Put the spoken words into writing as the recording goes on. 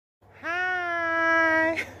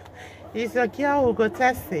It's your girl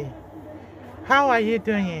Ugotessy. How are you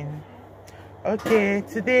doing? Okay,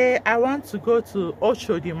 today I want to go to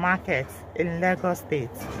Oshodi market in Lagos State.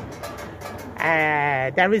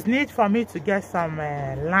 There is need for me to get some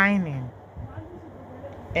lining,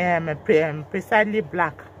 precisely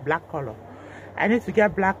black color. I need to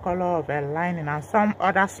get black color of lining and some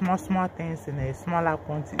other small things in a small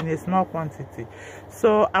quantity.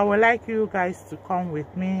 So I would like you guys to come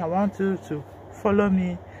with me. I want you to follow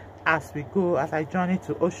me as I journey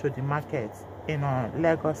to Oshodi market in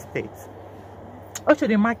Lagos State.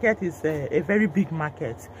 Oshodi market is a very big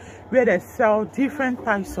market where they sell different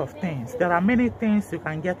types of things. There are many things you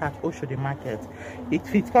can get at Oshodi market.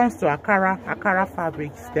 If it comes to Akara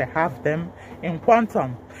fabrics, they have them in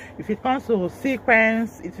quantum. If it comes to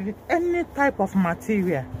sequins, if it any type of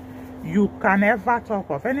material you can ever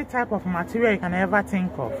talk of, any type of material you can ever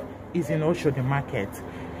think of is in Oshodi market.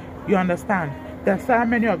 You understand? There are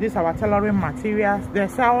many of these our tailoring materials. They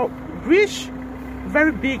sell rich,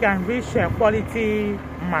 very big and rich quality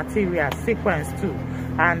materials, sequins too,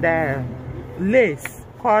 and lace,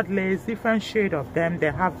 cord lace, different shade of them. They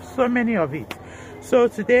have so many of it. So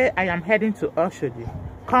today I am heading to Oshodi.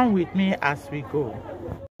 Come with me as we go.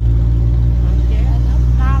 Okay,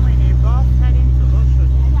 now in a bus heading to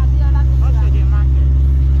Oshodi market.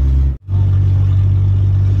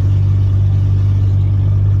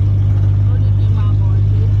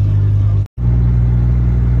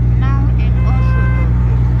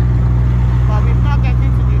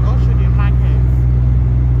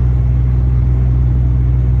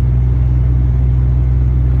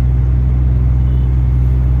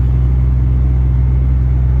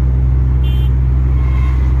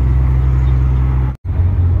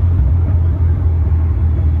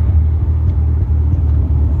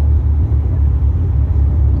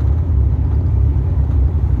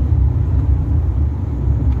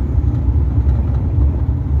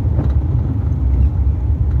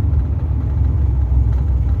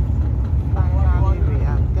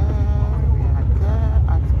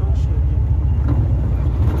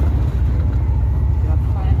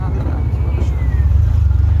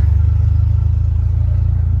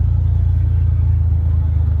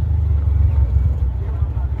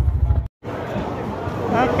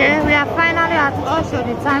 Okay, we are finally at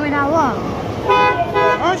Oshodi Terminal 1.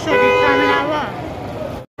 Oshodi Terminal 1.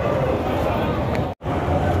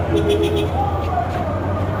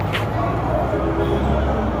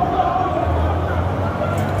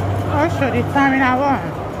 Oshodi Terminal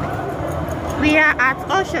 1. We are at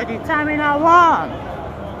Oshodi Terminal 1.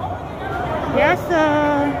 Yes,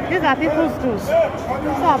 these are people's goods.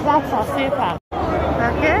 These are bags for safer.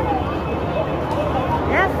 Okay?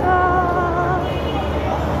 Yes, sir.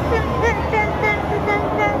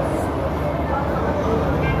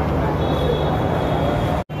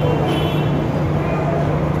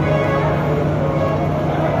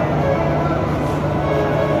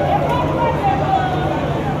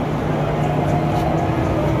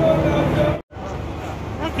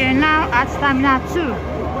 Okay, now at Terminal 2.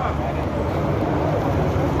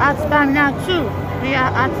 At Terminal 2. We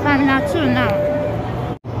are at Terminal 2 now.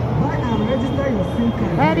 Buy and register your SIM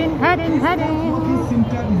card. Heading. This SIM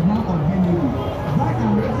card is now available. Buy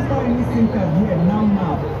and register any SIM card here now.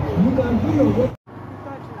 You can do your work.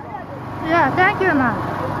 Yeah, thank you, ma'am.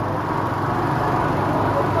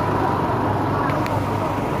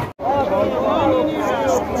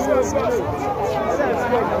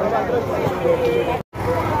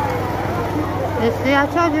 You see, I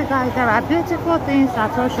told you guys there are beautiful things at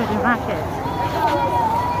Oshodi market.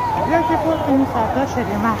 Beautiful things at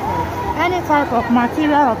Oshodi market. Any type of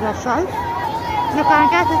material of your choice, you can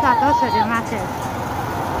get it at Oshodi market.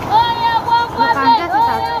 You can get it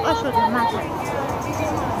at Oshodi market.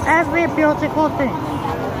 Every beautiful thing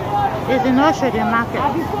is in Oshodi market.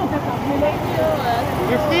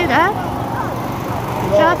 You see that?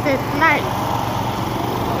 Just a slight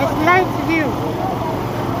view.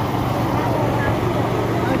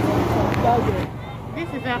 This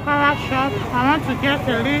is Akara shop. I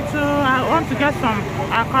want to get some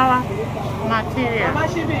Akara material.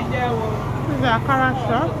 This is Akara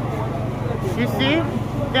shop. You see,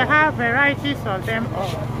 they have varieties of them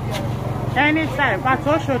all. Any type, at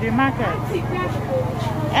Oshodi market.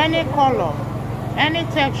 Any color, any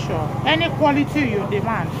texture, any quality you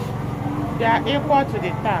demand, they are equal to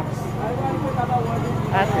the tax.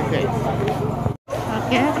 That is it.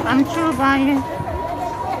 Okay, I'm through buying.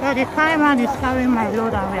 So the fireman is carrying my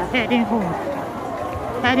load and we are heading home.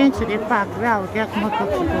 Heading to the park where I will get motor to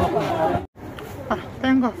go home.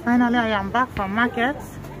 Thank God, finally I am back from market.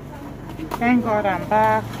 Thank God I'm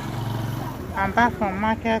back. I'm back from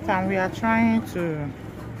market and we are trying to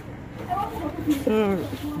to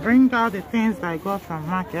bring out the things that I got from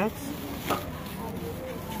markets.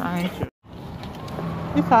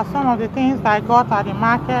 These are some of the things that I got at the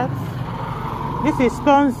market. This is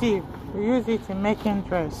stone zip. We use it in making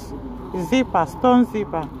dress. Zipper, stone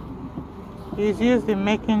zipper. It's used in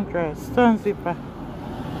making dress, stone zipper.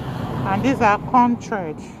 And these are corn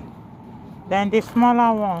thread. Then the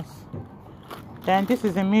smaller ones. Then this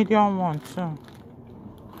is a medium one too.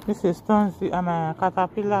 This is stone zip and a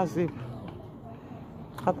caterpillar zip.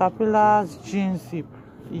 Caterpillar's jean zip.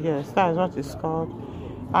 Yes, that is what it's called.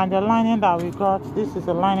 And the lining that we got, this is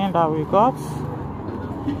the lining that we got.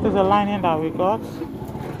 This is the lining that we got.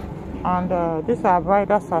 And these are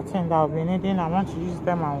bridal satin that I'll be needing. I want to use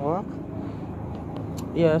them and work.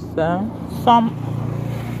 Yes, some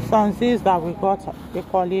zips that we got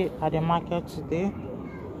equally at the market today.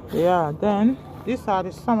 Yeah, then these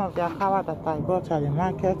are some of the akara that I got at the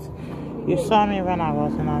market. You saw me when I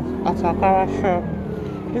was at akara shop.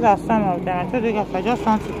 These are some of them. I told you guys I just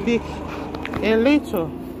want to pick a little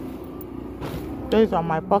based on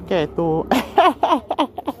my pocket. Oh,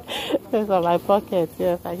 based on my pocket.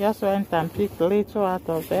 Yes, I just went and picked a little out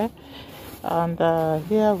of there. And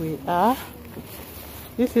here we are.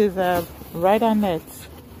 This is a bridal net.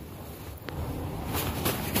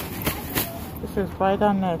 This is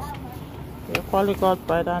bridal net. We probably got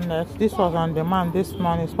bridal net. This was on demand this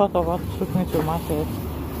morning. It's part of what took me to market.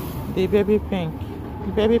 The baby pink.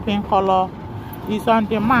 The baby pink color is on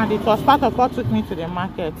demand. It was part of what took me to the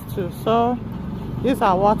market too. So these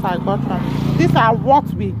are what I got from. These are what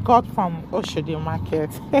we got from Oshodi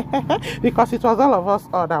market because it was all of us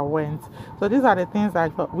all that went. So these are the things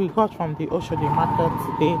we got from the Oshodi market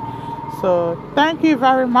today. So thank you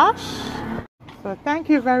very much. So thank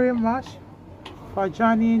you very much for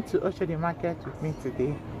joining to Oshodi market with me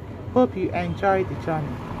today. Hope you enjoyed the journey.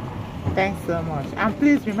 Thanks so much. And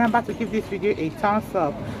please remember to give this video a thumbs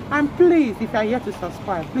up. And please, if you are yet to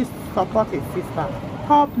subscribe, please support a sister.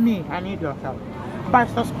 Help me. I need your help. By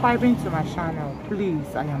subscribing to my channel,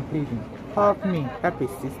 please, I am pleading. Help me, help a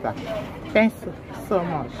sister. Thanks so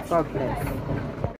much. God bless.